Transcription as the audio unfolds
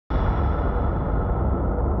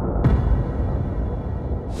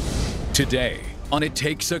Today, on It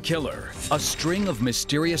Takes a Killer, a string of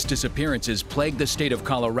mysterious disappearances plagued the state of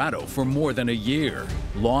Colorado for more than a year.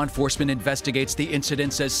 Law enforcement investigates the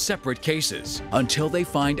incidents as separate cases until they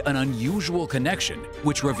find an unusual connection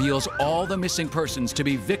which reveals all the missing persons to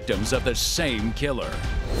be victims of the same killer.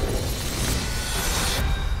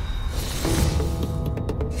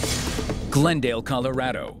 Glendale,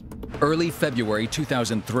 Colorado, early February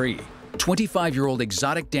 2003. 25-year-old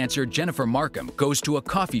exotic dancer Jennifer Markham goes to a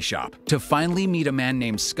coffee shop to finally meet a man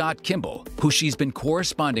named Scott Kimball, who she's been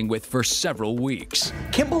corresponding with for several weeks.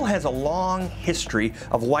 Kimball has a long history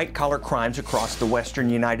of white-collar crimes across the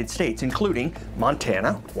western United States, including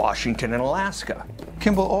Montana, Washington, and Alaska.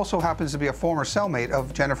 Kimball also happens to be a former cellmate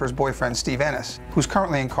of Jennifer's boyfriend, Steve Ennis, who's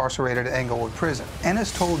currently incarcerated at Englewood Prison.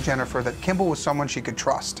 Ennis told Jennifer that Kimball was someone she could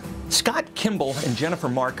trust. Scott Kimball and Jennifer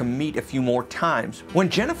Markham meet a few more times. When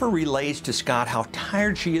Jennifer relays to Scott how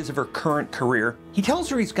tired she is of her current career, he tells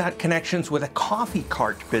her he's got connections with a coffee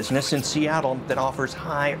cart business in Seattle that offers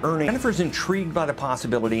high earnings. Jennifer's intrigued by the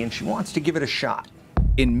possibility and she wants to give it a shot.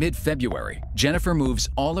 In mid-February, Jennifer moves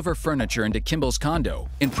all of her furniture into Kimball's condo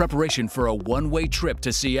in preparation for a one-way trip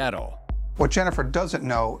to Seattle. What Jennifer doesn't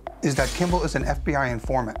know is that Kimball is an FBI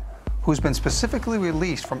informant who's been specifically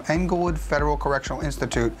released from Englewood Federal Correctional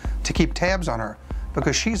Institute to keep tabs on her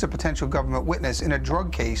because she's a potential government witness in a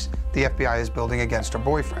drug case the FBI is building against her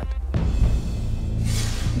boyfriend.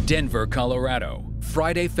 Denver, Colorado,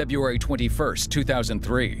 Friday, February 21st,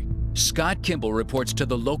 2003. Scott Kimball reports to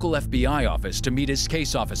the local FBI office to meet his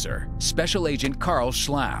case officer, Special Agent Carl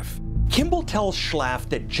Schlaff. Kimball tells Schlaff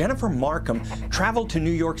that Jennifer Markham traveled to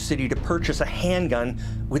New York City to purchase a handgun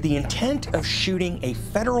with the intent of shooting a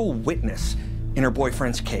federal witness in her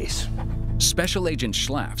boyfriend's case. Special Agent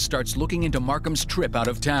Schlaff starts looking into Markham's trip out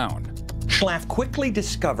of town. Schlaff quickly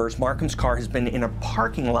discovers Markham's car has been in a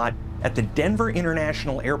parking lot at the Denver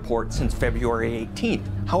International Airport since February 18th.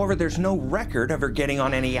 However, there's no record of her getting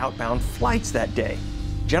on any outbound flights that day.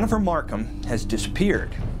 Jennifer Markham has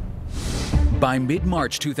disappeared. By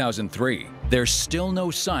mid-March 2003, there's still no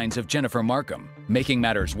signs of Jennifer Markham. Making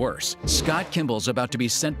matters worse, Scott Kimball's about to be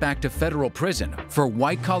sent back to federal prison for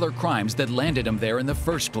white-collar crimes that landed him there in the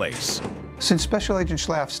first place. Since Special Agent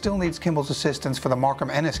Schlaff still needs Kimball's assistance for the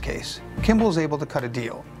Markham-Ennis case, Kimball is able to cut a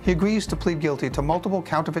deal. He agrees to plead guilty to multiple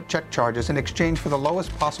counterfeit check charges in exchange for the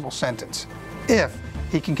lowest possible sentence, if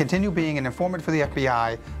he can continue being an informant for the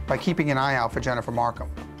FBI by keeping an eye out for Jennifer Markham.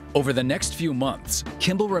 Over the next few months,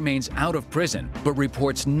 Kimball remains out of prison but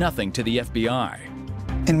reports nothing to the FBI.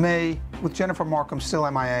 In May, with Jennifer Markham still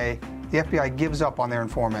MIA, the FBI gives up on their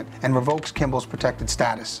informant and revokes Kimball's protected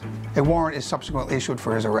status. A warrant is subsequently issued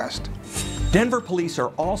for his arrest. Denver police are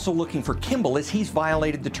also looking for Kimball as he's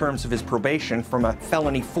violated the terms of his probation from a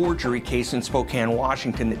felony forgery case in Spokane,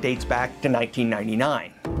 Washington that dates back to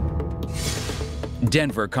 1999.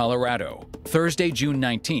 Denver, Colorado, Thursday, June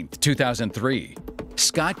 19th, 2003.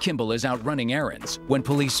 Scott Kimball is out running errands when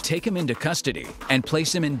police take him into custody and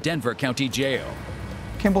place him in Denver County Jail.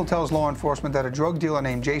 Kimball tells law enforcement that a drug dealer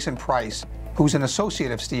named Jason Price, who's an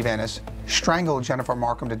associate of Steve Ennis, strangled Jennifer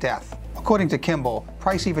Markham to death. According to Kimball,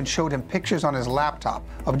 Price even showed him pictures on his laptop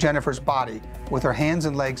of Jennifer's body with her hands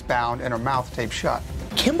and legs bound and her mouth taped shut.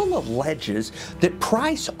 Kimball alleges that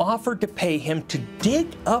Price offered to pay him to dig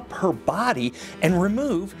up her body and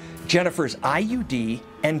remove Jennifer's IUD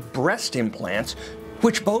and breast implants,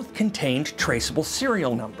 which both contained traceable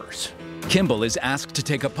serial numbers. Kimball is asked to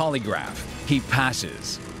take a polygraph. He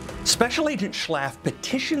passes. Special Agent Schlaff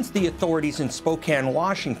petitions the authorities in Spokane,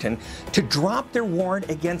 Washington to drop their warrant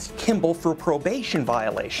against Kimball for probation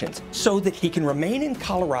violations so that he can remain in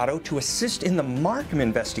Colorado to assist in the Markham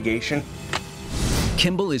investigation.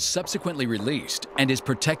 Kimball is subsequently released and his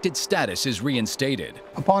protected status is reinstated.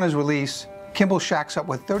 Upon his release, Kimball shacks up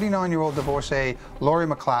with 39-year-old divorcee Lori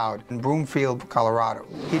McLeod in Broomfield, Colorado.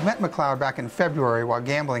 He'd met McLeod back in February while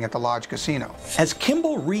gambling at the Lodge Casino. As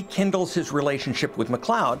Kimball rekindles his relationship with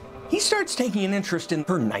McLeod, he starts taking an interest in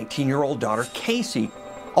her 19-year-old daughter, Casey.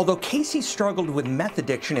 Although Casey struggled with meth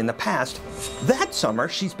addiction in the past, that summer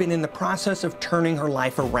she's been in the process of turning her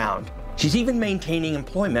life around. She's even maintaining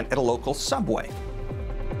employment at a local Subway.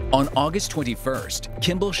 On August 21st,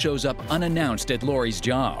 Kimball shows up unannounced at Lori's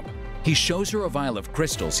job. He shows her a vial of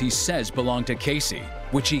crystals he says belong to Casey,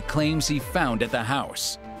 which he claims he found at the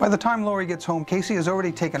house. By the time Lori gets home, Casey has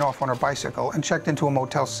already taken off on her bicycle and checked into a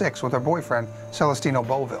Motel 6 with her boyfriend, Celestino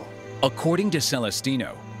Boville. According to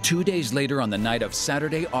Celestino, 2 days later on the night of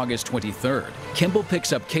Saturday, August 23rd, Kimball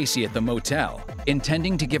picks up Casey at the motel,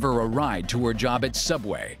 intending to give her a ride to her job at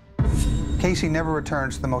Subway. Casey never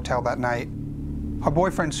returns to the motel that night. Her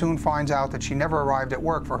boyfriend soon finds out that she never arrived at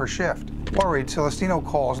work for her shift. Worried, Celestino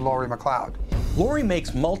calls Laurie McLeod. Laurie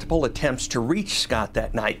makes multiple attempts to reach Scott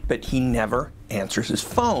that night, but he never answers his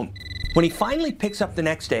phone. When he finally picks up the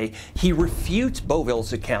next day, he refutes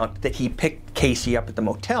Beauville's account that he picked Casey up at the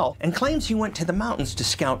motel and claims he went to the mountains to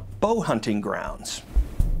scout bow hunting grounds.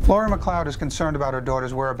 Laurie McLeod is concerned about her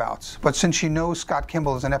daughter's whereabouts, but since she knows Scott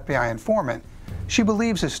Kimball is an FBI informant, she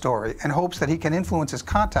believes his story and hopes that he can influence his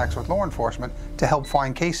contacts with law enforcement to help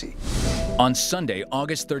find Casey. On Sunday,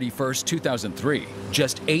 August 31st, 2003,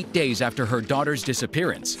 just 8 days after her daughter's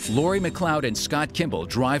disappearance, Laurie McLeod and Scott Kimball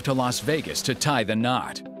drive to Las Vegas to tie the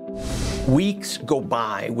knot. Weeks go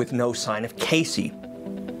by with no sign of Casey.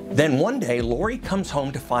 Then one day, Laurie comes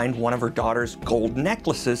home to find one of her daughter's gold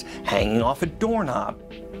necklaces hanging off a doorknob.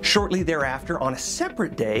 Shortly thereafter, on a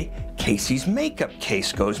separate day, Casey's makeup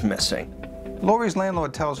case goes missing. Laurie's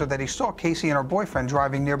landlord tells her that he saw Casey and her boyfriend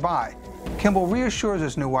driving nearby. Kimball reassures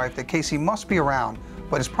his new wife that Casey must be around,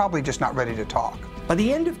 but is probably just not ready to talk. By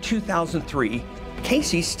the end of 2003,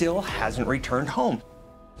 Casey still hasn't returned home.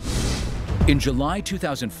 In July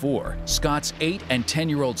 2004, Scott's 8 and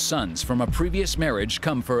 10-year-old sons from a previous marriage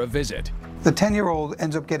come for a visit. The 10-year-old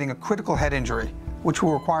ends up getting a critical head injury, which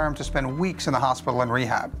will require him to spend weeks in the hospital and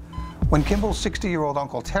rehab. When Kimball's 60-year-old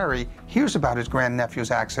Uncle Terry hears about his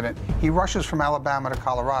grandnephew's accident, he rushes from Alabama to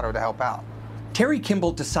Colorado to help out. Terry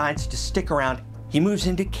Kimball decides to stick around. He moves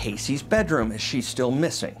into Casey's bedroom as she's still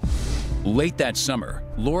missing. Late that summer,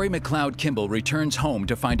 Laurie McLeod Kimball returns home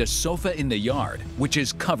to find a sofa in the yard, which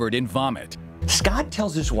is covered in vomit. Scott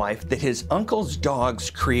tells his wife that his uncle's dogs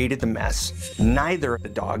created the mess. Neither of the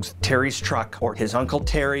dogs, Terry's truck or his Uncle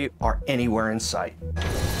Terry, are anywhere in sight.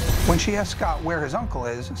 When she asks Scott where his uncle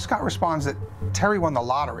is, Scott responds that Terry won the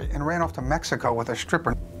lottery and ran off to Mexico with a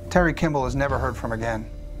stripper. Terry Kimball is never heard from again.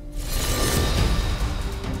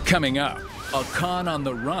 Coming up, a con on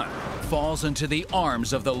the run falls into the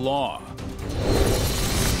arms of the law.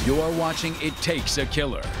 You're watching It Takes a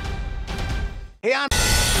Killer.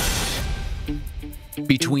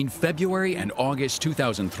 Between February and August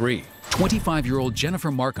 2003, 25-year-old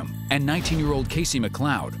Jennifer Markham and 19-year-old Casey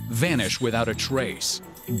McLeod vanish without a trace.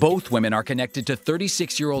 Both women are connected to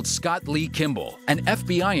 36-year-old Scott Lee Kimball, an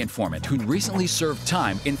FBI informant who'd recently served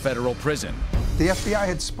time in federal prison. The FBI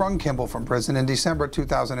had sprung Kimball from prison in December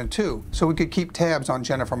 2002 so he could keep tabs on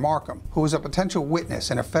Jennifer Markham, who was a potential witness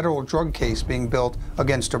in a federal drug case being built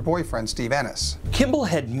against her boyfriend, Steve Ennis. Kimball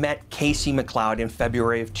had met Casey McLeod in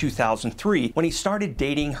February of 2003 when he started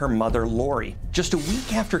dating her mother, Laurie. Just a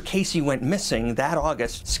week after Casey went missing that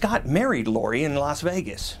August, Scott married Laurie in Las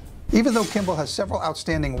Vegas. Even though Kimball has several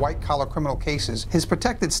outstanding white-collar criminal cases, his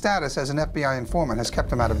protected status as an FBI informant has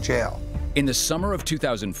kept him out of jail. In the summer of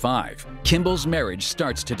 2005, Kimball's marriage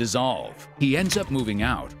starts to dissolve. He ends up moving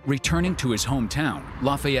out, returning to his hometown,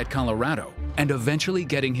 Lafayette, Colorado, and eventually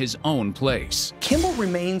getting his own place. Kimball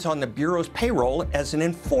remains on the Bureau's payroll as an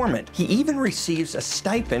informant. He even receives a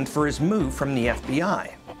stipend for his move from the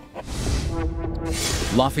FBI.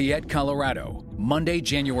 Lafayette, Colorado, Monday,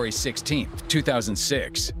 January 16,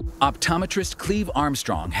 2006. Optometrist Cleve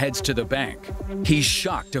Armstrong heads to the bank. He's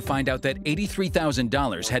shocked to find out that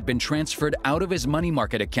 $83,000 had been transferred out of his money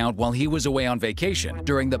market account while he was away on vacation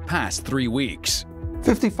during the past 3 weeks.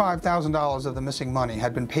 $55,000 of the missing money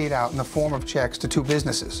had been paid out in the form of checks to two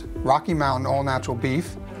businesses, Rocky Mountain All Natural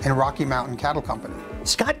Beef and Rocky Mountain Cattle Company.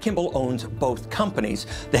 Scott Kimball owns both companies.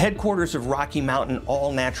 The headquarters of Rocky Mountain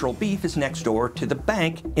All Natural Beef is next door to the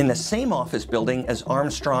bank in the same office building as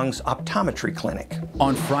Armstrong's optometry clinic.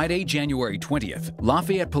 On Friday, January 20th,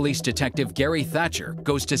 Lafayette Police Detective Gary Thatcher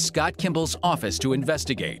goes to Scott Kimball's office to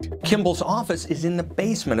investigate. Kimball's office is in the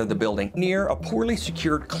basement of the building, near a poorly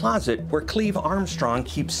secured closet where Cleve Armstrong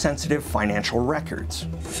keeps sensitive financial records.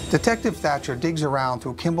 Detective Thatcher digs around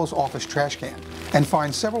through Kimball's office trash can and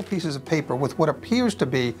finds several pieces of paper with what appears to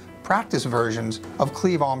be practice versions of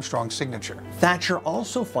Cleve Armstrong's signature. Thatcher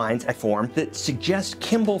also finds a form that suggests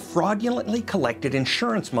Kimball fraudulently collected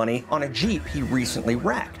insurance money on a Jeep he recently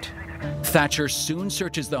wrecked. Thatcher soon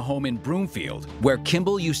searches the home in Broomfield, where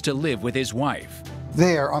Kimball used to live with his wife.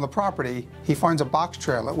 There, on the property, he finds a box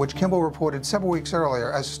trailer which Kimball reported several weeks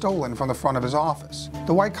earlier as stolen from the front of his office.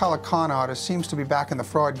 The white-collar con artist seems to be back in the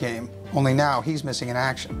fraud game, only now he's missing in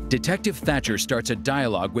action. Detective Thatcher starts a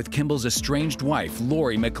dialogue with Kimball's estranged wife,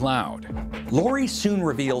 Laurie McLeod. Laurie soon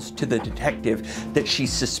reveals to the detective that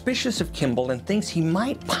she's suspicious of Kimball and thinks he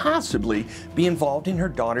might possibly be involved in her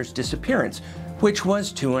daughter's disappearance, which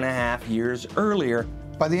was 2.5 years earlier.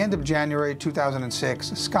 By the end of January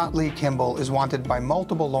 2006, Scott Lee Kimball is wanted by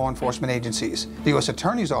multiple law enforcement agencies. The U.S.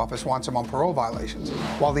 Attorney's Office wants him on parole violations,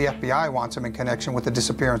 while the FBI wants him in connection with the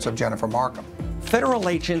disappearance of Jennifer Markham. Federal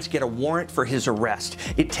agents get a warrant for his arrest.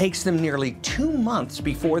 It takes them nearly 2 months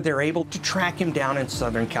before they're able to track him down in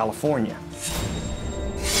Southern California.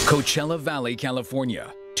 Coachella Valley,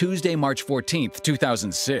 California. Tuesday, March 14,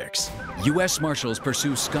 2006. U.S. Marshals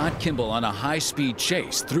pursue Scott Kimball on a high-speed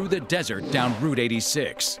chase through the desert down Route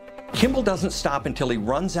 86. Kimball doesn't stop until he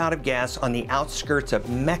runs out of gas on the outskirts of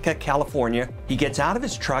Mecca, California. He gets out of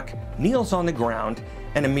his truck, kneels on the ground,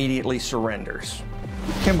 and immediately surrenders.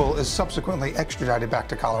 Kimball is subsequently extradited back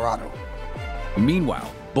to Colorado.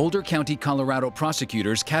 Meanwhile, Boulder County, Colorado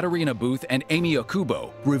prosecutors Katarina Booth and Amy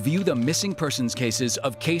Okubo review the missing persons cases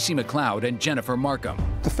of Casey McLeod and Jennifer Markham.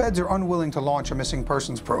 The feds are unwilling to launch a missing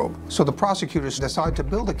persons probe, so the prosecutors decide to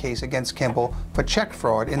build a case against Kimball for check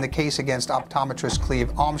fraud in the case against optometrist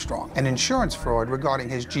Cleve Armstrong and insurance fraud regarding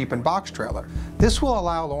his Jeep and box trailer. This will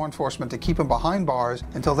allow law enforcement to keep him behind bars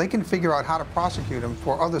until they can figure out how to prosecute him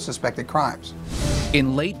for other suspected crimes.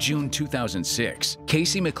 In late June 2006,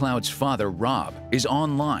 Casey McLeod's father, Rob, is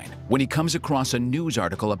online when he comes across a news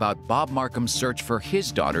article about Bob Markham's search for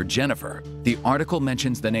his daughter, Jennifer. The article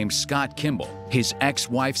mentions the name Scott Kimball, his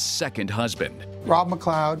ex-wife's second husband. Rob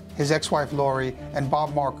McLeod, his ex-wife Lori, and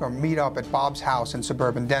Bob Markham meet up at Bob's house in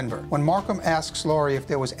suburban Denver. When Markham asks Lori if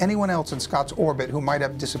there was anyone else in Scott's orbit who might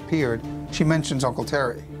have disappeared, she mentions Uncle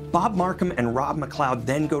Terry. Bob Markham and Rob McLeod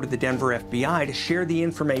then go to the Denver FBI to share the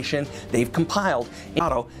information they've compiled in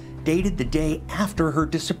auto dated the day after her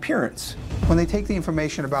disappearance. When they take the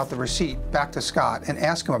information about the receipt back to Scott and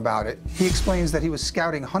ask him about it, he explains that he was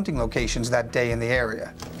scouting hunting locations that day in the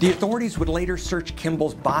area. The authorities would later search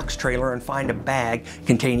Kimball's box trailer and find a bag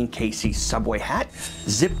containing Casey's subway hat,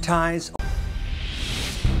 zip ties.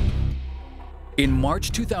 In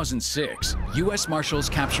March 2006, U.S. Marshals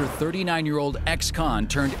capture 39-year-old ex-con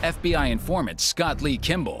turned FBI informant Scott Lee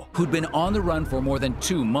Kimball, who'd been on the run for more than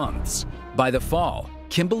 2 months. By the fall,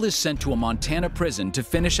 Kimball is sent to a Montana prison to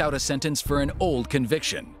finish out a sentence for an old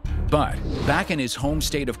conviction. But back in his home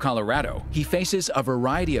state of Colorado, he faces a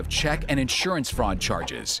variety of check and insurance fraud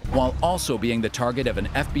charges, while also being the target of an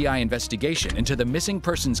FBI investigation into the missing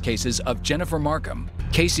persons cases of Jennifer Markham,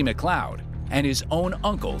 Casey McLeod, and his own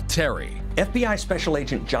uncle, Terry. FBI Special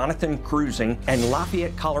Agent Jonathan Cruising and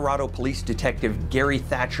Lafayette, Colorado Police Detective Gary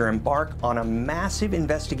Thatcher embark on a massive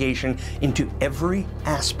investigation into every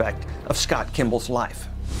aspect of Scott Kimball's life.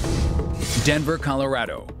 Denver,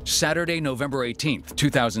 Colorado, Saturday, November 18,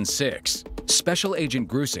 2006. Special Agent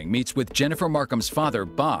Grusing meets with Jennifer Markham's father,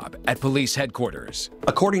 Bob, at police headquarters.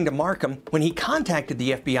 According to Markham, when he contacted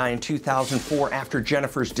the FBI in 2004 after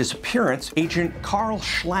Jennifer's disappearance, Agent Carl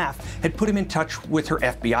Schlaff had put him in touch with her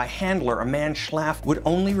FBI handler, a man Schlaff would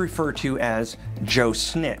only refer to as Joe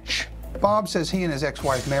Snitch. Bob says he and his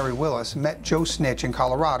ex-wife Mary Willis met Joe Snitch in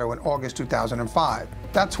Colorado in August 2005.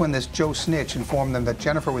 That's when this Joe Snitch informed them that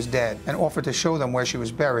Jennifer was dead and offered to show them where she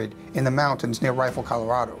was buried in the mountains near Rifle,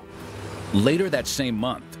 Colorado. Later that same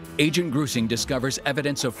month, Agent Grusing discovers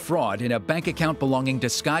evidence of fraud in a bank account belonging to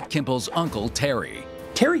Scott Kimball's uncle, Terry.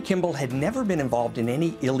 Terry Kimball had never been involved in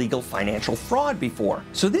any illegal financial fraud before,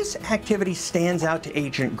 so this activity stands out to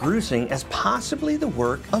Agent Grusing as possibly the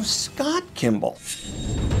work of Scott Kimball.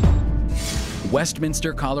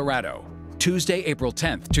 Westminster, Colorado, Tuesday, April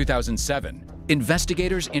 10, 2007.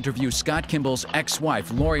 Investigators interview Scott Kimball's ex-wife,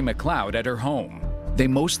 Lori McLeod, at her home. They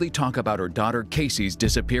mostly talk about her daughter Casey's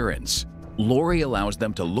disappearance. Lori allows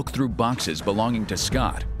them to look through boxes belonging to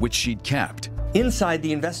Scott, which she'd kept. Inside,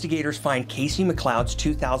 the investigators find Casey McLeod's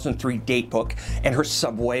 2003 date book and her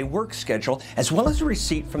subway work schedule, as well as a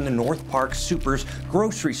receipt from the North Park Supers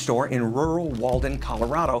grocery store in rural Walden,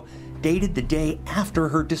 Colorado, dated the day after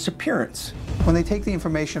her disappearance. When they take the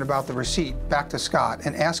information about the receipt back to Scott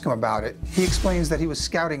and ask him about it, he explains that he was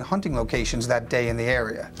scouting hunting locations that day in the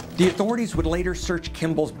area. The authorities would later search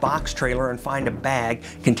Kimball's box trailer and find a bag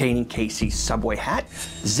containing Casey's subway hat,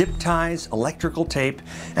 zip ties, electrical tape,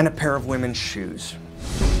 and a pair of women's shoes.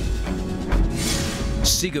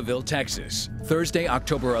 Seagoville, Texas, Thursday,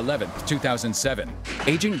 October 11, 2007.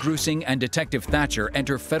 Agent Grusing and Detective Thatcher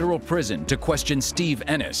enter federal prison to question Steve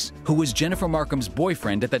Ennis, who was Jennifer Markham's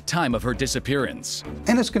boyfriend at the time of her disappearance.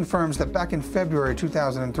 Ennis confirms that back in February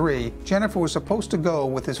 2003, Jennifer was supposed to go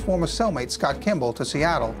with his former cellmate Scott Kimball to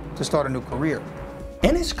Seattle to start a new career.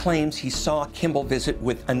 Ennis claims he saw Kimball visit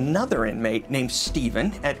with another inmate named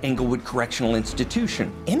Stephen at Englewood Correctional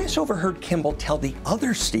Institution. Ennis overheard Kimball tell the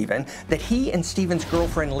other Stephen that he and Stephen's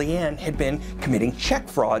girlfriend Leanne had been committing check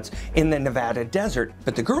frauds in the Nevada desert,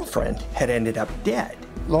 but the girlfriend had ended up dead.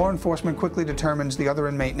 Law enforcement quickly determines the other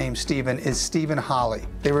inmate named Stephen is Stephen Holly.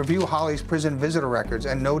 They review Holly's prison visitor records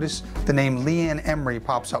and notice the name Leanne Emery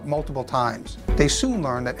pops up multiple times. They soon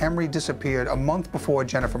learn that Emery disappeared a month before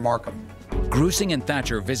Jennifer Markham. Grusing and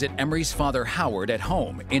Thatcher visit Emery's father Howard at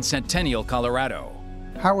home in Centennial, Colorado.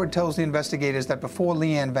 Howard tells the investigators that before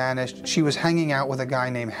Leanne vanished, she was hanging out with a guy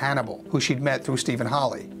named Hannibal, who she'd met through Stephen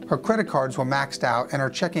Holly. Her credit cards were maxed out and her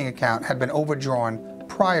checking account had been overdrawn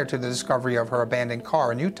prior to the discovery of her abandoned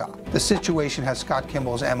car in Utah. The situation has Scott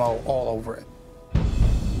Kimball's MO all over it.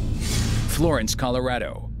 Florence,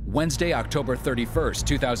 Colorado, Wednesday, October 31st,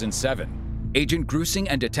 2007. Agent Grusing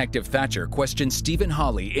and Detective Thatcher question Stephen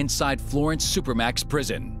Holly inside Florence Supermax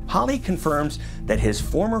prison. Holly confirms that his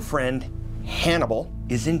former friend, Hannibal,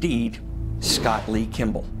 is indeed Scott Lee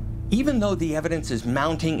Kimball. Even though the evidence is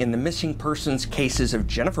mounting in the missing persons cases of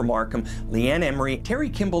Jennifer Markham, Leanne Emery, Terry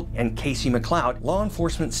Kimball, and Casey McLeod, law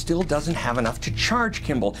enforcement still doesn't have enough to charge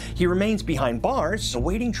Kimball. He remains behind bars,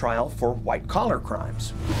 awaiting trial for white-collar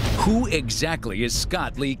crimes. Who exactly is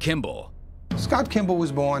Scott Lee Kimball? Scott Kimball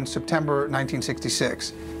was born September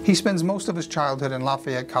 1966. He spends most of his childhood in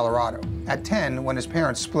Lafayette, Colorado. At 10, when his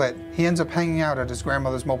parents split, he ends up hanging out at his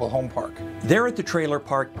grandmother's mobile home park. There at the trailer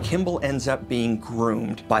park, Kimball ends up being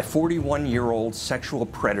groomed by 41-year-old sexual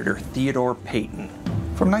predator Theodore Payton.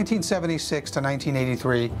 From 1976 to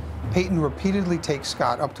 1983, Payton repeatedly takes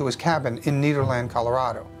Scott up to his cabin in Nederland,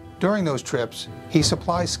 Colorado. During those trips, he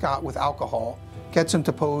supplies Scott with alcohol, gets him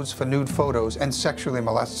to pose for nude photos, and sexually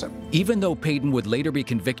molests him. Even though Payton would later be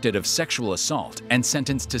convicted of sexual assault and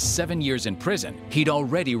sentenced to 7 years in prison, he'd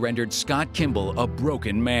already rendered Scott Kimball a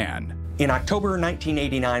broken man. In October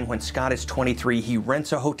 1989, when Scott is 23, he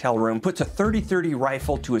rents a hotel room, puts a .30-30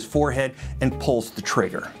 rifle to his forehead, and pulls the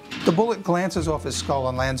trigger. The bullet glances off his skull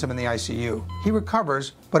and lands him in the ICU. He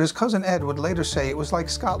recovers, but his cousin Ed would later say it was like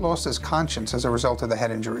Scott lost his conscience as a result of the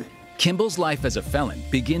head injury. Kimball's life as a felon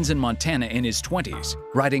begins in Montana in his 20s,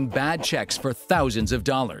 writing bad checks for thousands of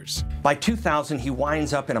dollars. By 2000, he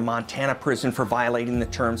winds up in a Montana prison for violating the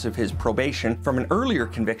terms of his probation from an earlier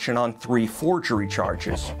conviction on 3 forgery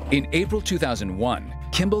charges. In April 2001,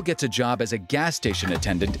 Kimball gets a job as a gas station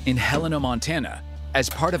attendant in Helena, Montana, as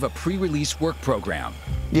part of a pre-release work program.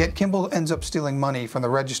 Yet Kimball ends up stealing money from the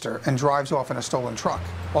register and drives off in a stolen truck.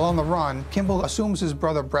 While on the run, Kimball assumes his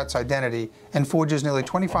brother Brett's identity and forges nearly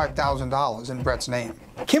 $25,000 in Brett's name.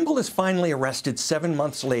 Kimball is finally arrested 7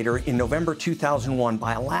 months later in November 2001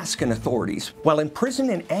 by Alaskan authorities. While in prison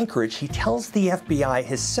in Anchorage, he tells the FBI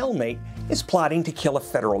his cellmate is plotting to kill a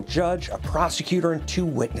federal judge, a prosecutor, and 2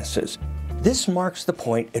 witnesses. This marks the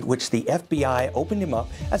point at which the FBI opened him up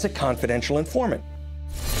as a confidential informant.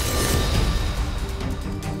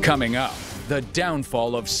 Coming up, the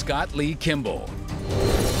downfall of Scott Lee Kimball.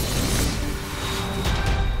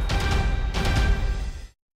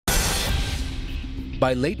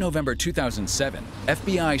 By late November 2007,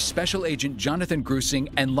 FBI Special Agent Jonathan Grusing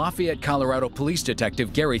and Lafayette, Colorado Police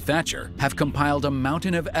Detective Gary Thatcher have compiled a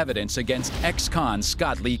mountain of evidence against ex-con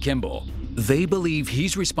Scott Lee Kimball. They believe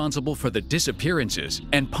he's responsible for the disappearances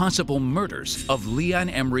and possible murders of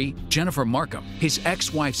Leanne Emery, Jennifer Markham, his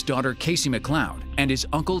ex-wife's daughter Casey McLeod, and his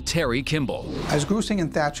uncle Terry Kimball. As Grusing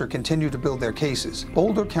and Thatcher continue to build their cases,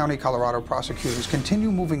 Boulder County, Colorado prosecutors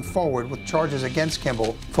continue moving forward with charges against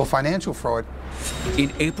Kimball for financial fraud.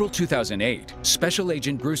 In April 2008, Special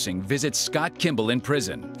Agent Grusing visits Scott Kimball in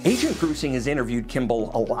prison. Agent Grusing has interviewed Kimball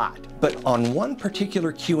a lot, but on one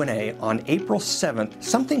particular Q&A on April 7th,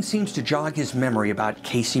 something seems to jog his memory about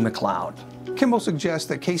Casey McLeod. Kimball suggests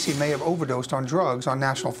that Casey may have overdosed on drugs on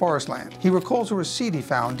National Forest land. He recalls a receipt he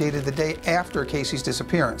found dated the day after Casey's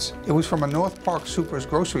disappearance. It was from a North Park Super's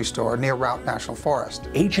grocery store near Route National Forest.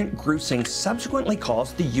 Agent Grusing subsequently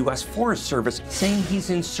calls the U.S. Forest Service, saying he's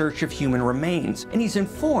in search of human remains, and he's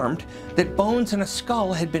informed that bones and a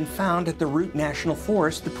skull had been found at the Route National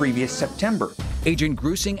Forest the previous September. Agent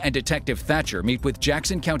Grusing and Detective Thatcher meet with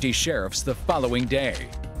Jackson County sheriffs the following day.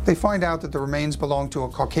 They find out that the remains belong to a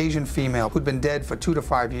Caucasian female who'd been dead for 2 to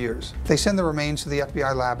 5 years. They send the remains to the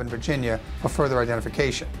FBI lab in Virginia for further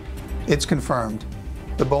identification. It's confirmed.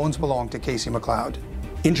 The bones belong to Casey McLeod.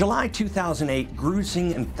 In July 2008,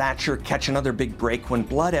 Grusing and Thatcher catch another big break when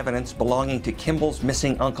blood evidence belonging to Kimball's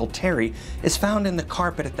missing Uncle Terry is found in the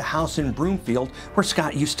carpet at the house in Broomfield where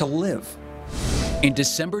Scott used to live. In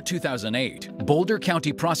December 2008, Boulder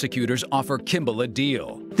County prosecutors offer Kimball a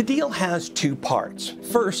deal. The deal has 2 parts.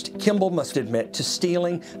 First, Kimball must admit to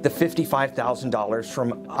stealing the $55,000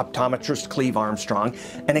 from optometrist Cleve Armstrong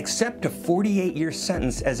and accept a 48-year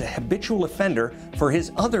sentence as a habitual offender for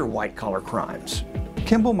his other white-collar crimes.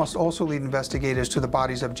 Kimball must also lead investigators to the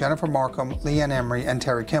bodies of Jennifer Markham, Leanne Emery, and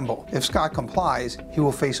Terry Kimball. If Scott complies, he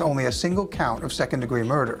will face only a single count of second-degree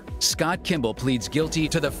murder. Scott Kimball pleads guilty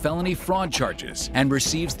to the felony fraud charges and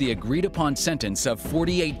receives the agreed-upon sentence of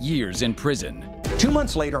 48 years in prison. 2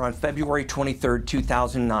 months later, on February 23,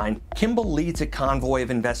 2009, Kimball leads a convoy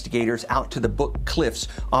of investigators out to the Book Cliffs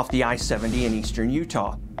off the I-70 in eastern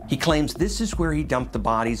Utah. He claims this is where he dumped the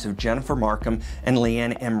bodies of Jennifer Marcum and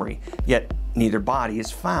Leanne Emery, yet neither body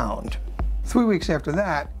is found. 3 weeks after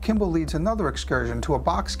that, Kimball leads another excursion to a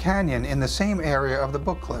box canyon in the same area of the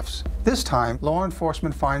Book Cliffs. This time, law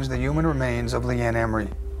enforcement finds the human remains of Leanne Emery.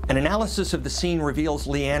 An analysis of the scene reveals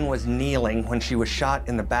Leanne was kneeling when she was shot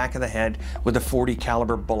in the back of the head with a .40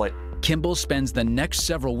 caliber bullet. Kimball spends the next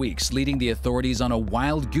several weeks leading the authorities on a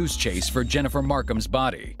wild goose chase for Jennifer Marcum's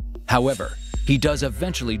body. However, he does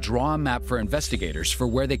eventually draw a map for investigators for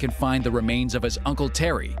where they can find the remains of his Uncle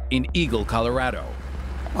Terry in Eagle, Colorado.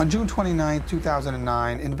 On June 29,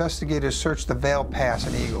 2009, investigators search the Vail Pass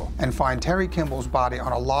in Eagle and find Terry Kimball's body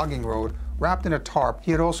on a logging road wrapped in a tarp. He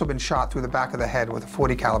had also been shot through the back of the head with a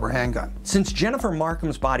 .40 caliber handgun. Since Jennifer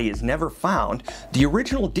Marcum's body is never found, the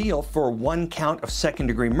original deal for 1 count of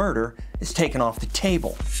second-degree murder is taken off the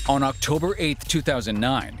table. On October 8,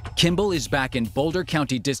 2009, Kimball is back in Boulder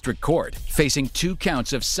County District Court facing 2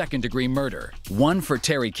 counts of second-degree murder, one for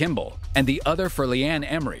Terry Kimball and the other for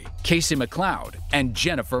Leanne Emery, Casey McLeod, and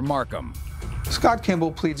Jennifer Marcum. Scott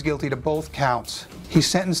Kimball pleads guilty to both counts. He's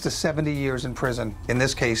sentenced to 70 years in prison. In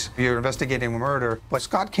this case, you're investigating a murder, but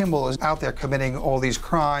Scott Kimball is out there committing all these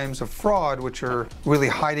crimes of fraud, which are really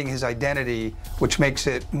hiding his identity, which makes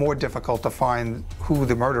it more difficult to find who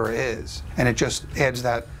the murderer is. And it just adds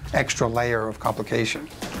that extra layer of complication.